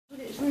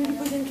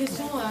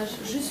question,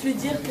 juste lui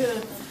dire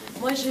que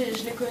moi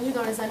je l'ai connu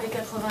dans les années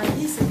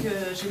 90 et que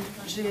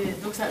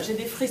j'ai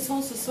des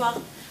frissons ce soir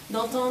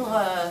d'entendre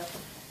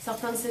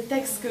certains de ces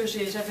textes que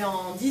j'avais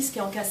en disque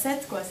et en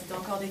cassette, quoi. C'était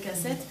encore des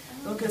cassettes.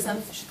 Donc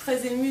je suis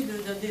très émue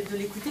de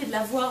l'écouter, de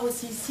la voir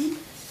aussi ici.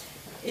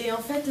 Et en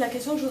fait, la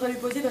question que je voudrais lui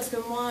poser, parce que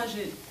moi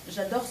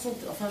j'adore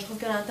enfin je trouve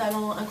qu'elle a un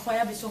talent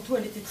incroyable et surtout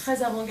elle était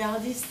très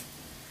avant-gardiste.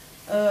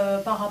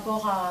 Par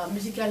rapport à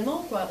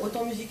musicalement, quoi,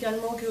 autant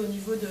musicalement qu'au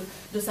niveau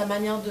de sa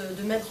manière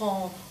de mettre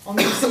en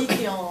musique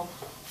et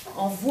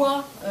en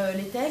voix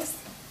les textes.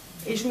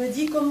 Et je me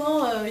dis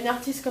comment une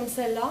artiste comme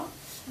celle-là,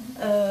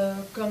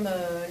 comme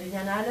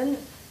Lillian Allen,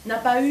 n'a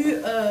pas eu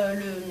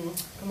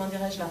comment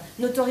dirais-je la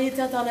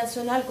notoriété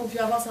internationale qu'ont pu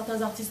avoir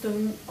certains artistes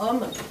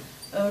hommes,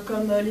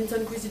 comme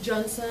Linton Kwesi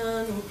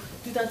Johnson, ou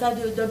tout un tas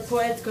de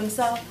poètes comme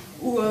ça,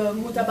 ou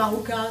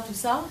Mutabaruka, tout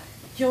ça,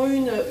 qui ont eu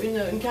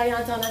une carrière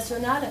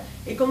internationale.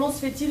 Et comment se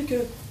fait-il que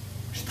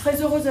je suis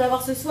très heureuse de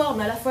l'avoir ce soir,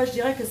 mais à la fois je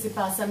dirais que c'est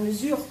pas à sa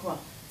mesure, quoi.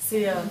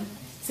 C'est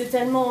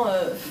tellement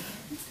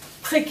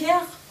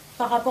précaire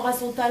par rapport à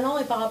son talent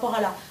et par rapport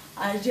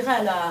je dirais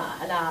à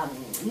la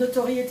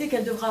notoriété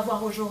qu'elle devrait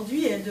avoir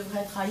aujourd'hui. Et elle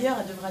devrait être ailleurs,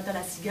 elle devrait être à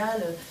la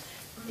Cigale.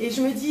 Et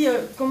je me dis,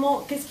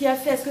 qu'est-ce qui a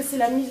fait? Est-ce que c'est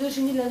la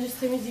misogynie de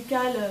l'industrie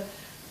musicale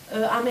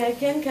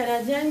américaine,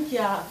 canadienne, qui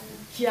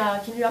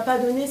ne lui a pas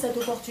donné cette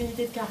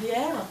opportunité de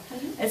carrière?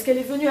 Est-ce qu'elle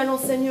est venue à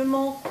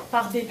l'enseignement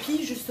par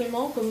dépit,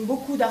 justement, comme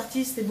beaucoup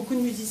d'artistes et beaucoup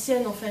de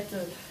musiciennes, en fait,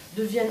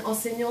 deviennent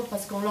enseignantes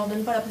parce qu'on ne leur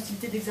donne pas la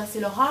possibilité d'exercer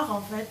leur art,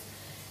 en fait,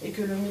 et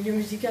que le milieu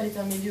musical est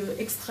un milieu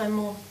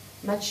extrêmement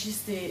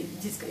machiste et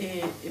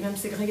même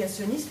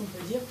ségrégationniste, on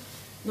peut dire.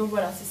 Donc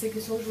voilà, c'est ces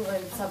questions que je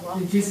voudrais savoir.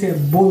 Did you say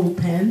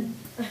bullpen?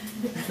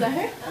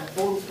 Sorry? A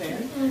bullpen.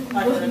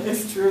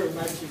 It's true,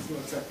 machismo.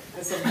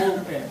 It's a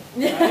bullpen.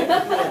 Right?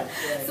 Yeah.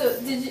 So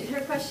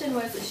her question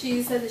was,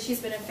 she said that she's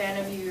been a fan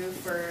of you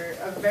for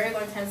a very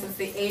long time, since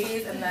the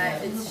 80s, and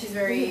that she's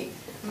very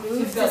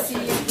moved to see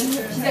you.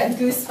 She's got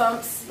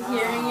goosebumps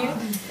hearing you.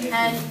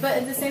 But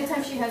at the same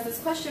time, she has this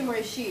question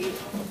where she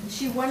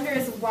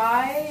wonders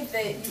why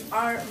that you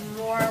aren't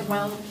more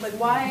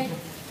why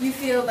you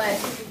feel that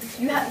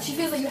she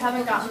feels like you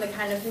haven't gotten the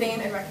kind of fame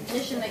and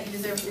recognition that you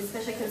deserve,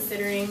 especially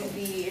considering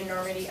the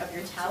enormity of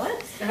your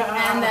talent,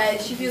 and that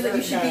she feels like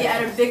you should be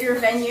at a bigger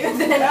venue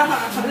than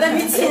La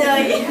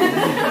Mutinerie.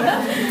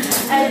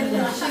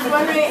 And she's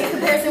wondering, in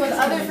comparison with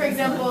other, for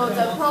example,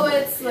 the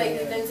poets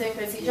like Linton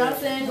Kwesi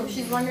Johnson,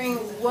 she's wondering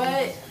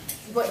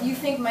what you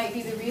think might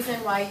be the reason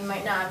why you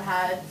might not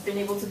have been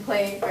able to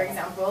play, for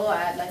example,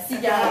 at La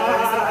Cigale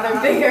or some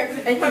other bigger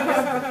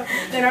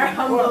venues than our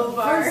humble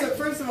bar.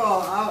 First of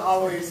all, I'll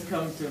always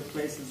come to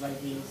places like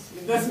these.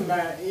 It doesn't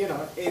matter, you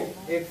know,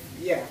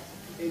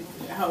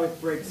 how it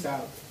breaks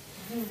out.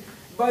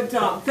 But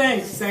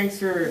thanks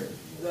for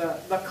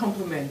the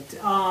compliment.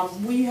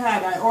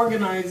 I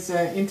organized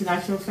an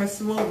international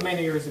festival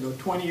many years ago,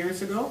 20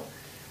 years ago.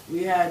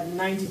 We had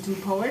 92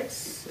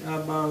 poets,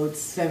 about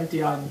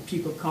 70-odd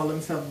people call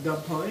themselves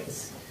dub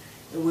poets.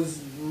 It was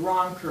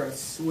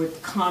rancorous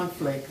with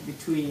conflict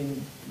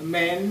between the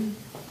men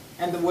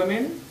and the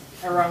women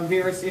around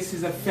various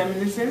issues of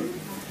feminism.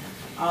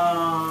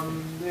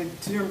 In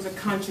terms of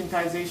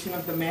conscientization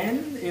of the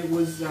men, it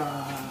was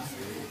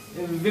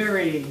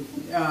very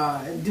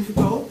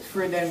difficult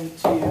for them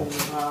to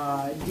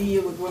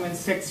deal with women's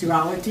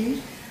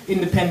sexuality,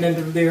 independent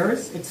of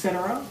theirs,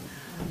 etc.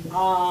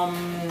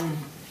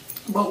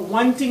 But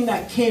one thing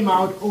that came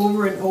out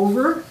over and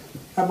over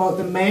about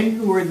the men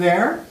who were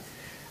there,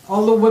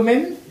 all the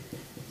women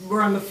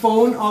were on the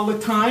phone all the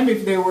time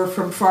if they were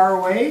from far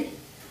away,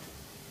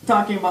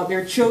 talking about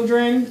their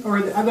children,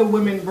 or the other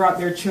women brought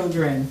their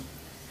children.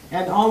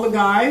 And all the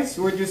guys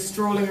were just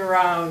strolling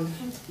around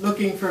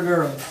looking for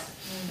girls.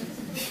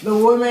 The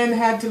women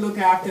had to look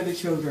after the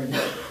children.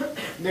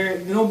 There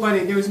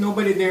was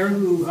nobody there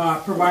who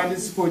provided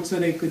support so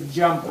they could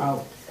jump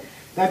out.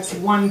 That's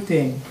one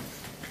thing.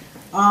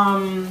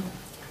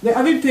 The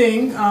other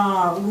thing,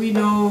 we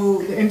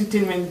know the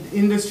entertainment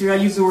industry, I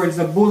use the words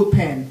a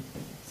bullpen,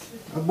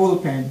 a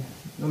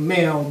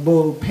male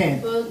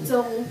bullpen.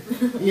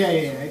 Yeah,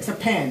 it's a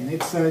pen.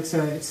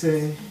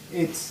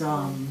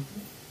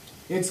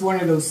 It's one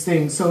of those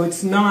things. So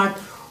it's not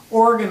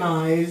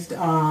organized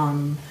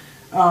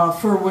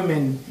for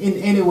women in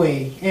any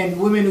way, and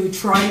women who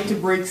try to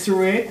break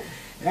through it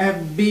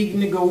have big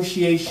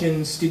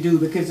negotiations to do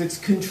because it's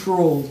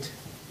controlled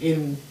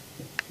in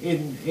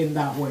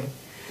that way.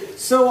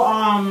 So,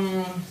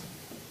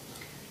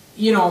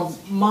 you know,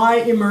 my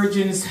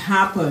emergence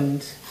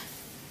happened,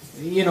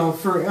 you know,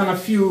 on a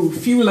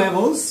few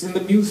levels in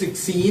the music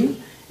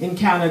scene in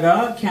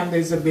Canada. Canada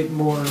is a bit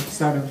more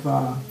sort of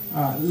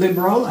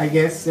liberal, I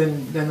guess,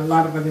 than a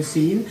lot of other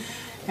scene,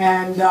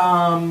 and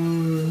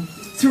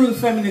through the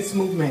feminist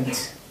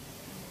movement.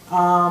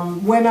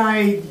 When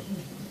I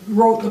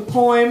wrote the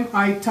poem,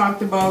 I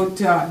talked about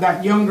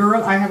that young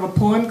girl. I have a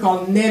poem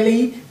called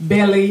Nelly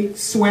Belly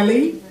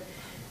Swelly.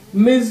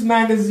 Ms.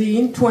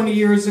 Magazine 20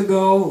 years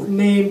ago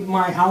named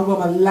my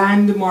album a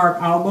landmark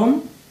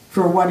album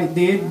for what it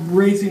did,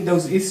 raising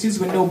those issues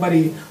when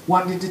nobody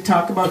wanted to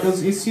talk about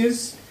those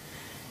issues.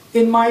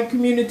 In my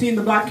community, in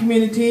the black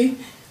community,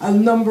 a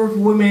number of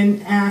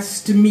women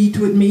asked to meet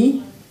with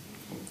me,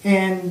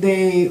 and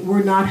they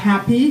were not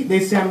happy. They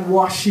said I'm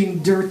washing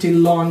dirty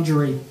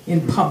laundry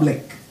in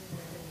public.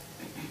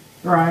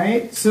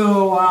 Right?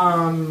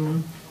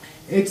 So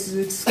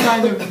it's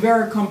kind of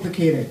very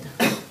complicated.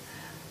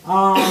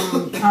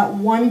 At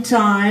one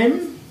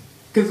time,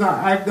 because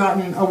I've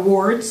gotten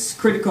awards,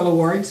 critical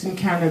awards in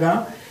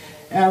Canada,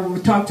 we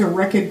talked to a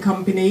record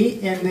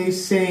company and they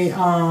say,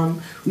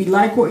 we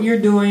like what you're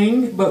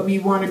doing, but we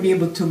want to be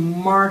able to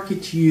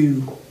market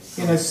you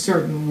in a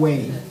certain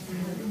way.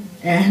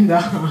 And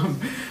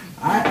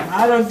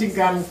I don't think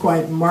I'm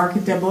quite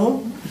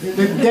marketable.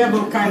 The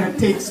devil kind of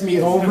takes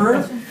me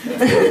over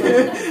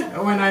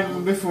when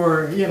I'm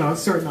before,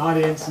 certain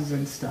audiences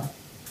and stuff.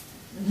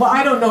 But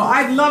I don't know.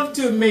 I'd love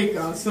to make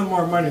some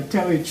more money,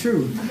 tell you the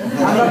truth.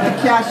 I'd love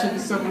to cash in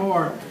some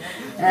more.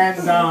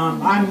 And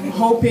I'm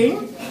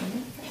hoping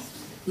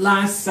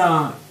last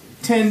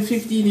 10,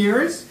 15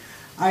 years,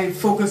 I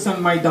focused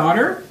on my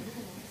daughter,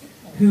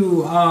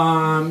 who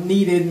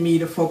needed me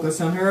to focus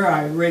on her.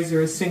 I raised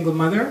her a single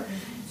mother.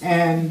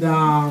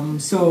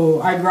 And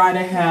so I'd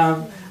rather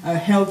have a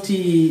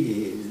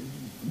healthy,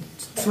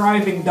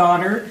 thriving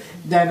daughter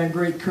than a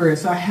great career.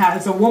 So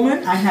as a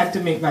woman, I had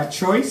to make that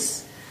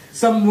choice.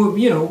 Some,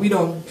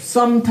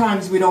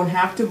 sometimes we don't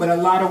have to, but a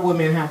lot of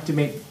women have to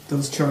make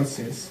those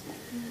choices.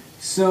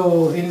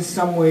 So in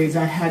some ways,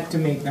 I had to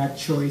make that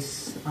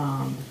choice.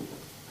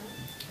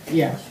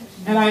 Yeah,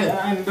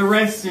 and the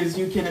rest is,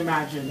 you can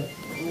imagine,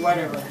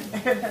 whatever.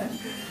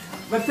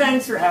 But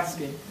thanks for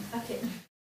asking. Okay.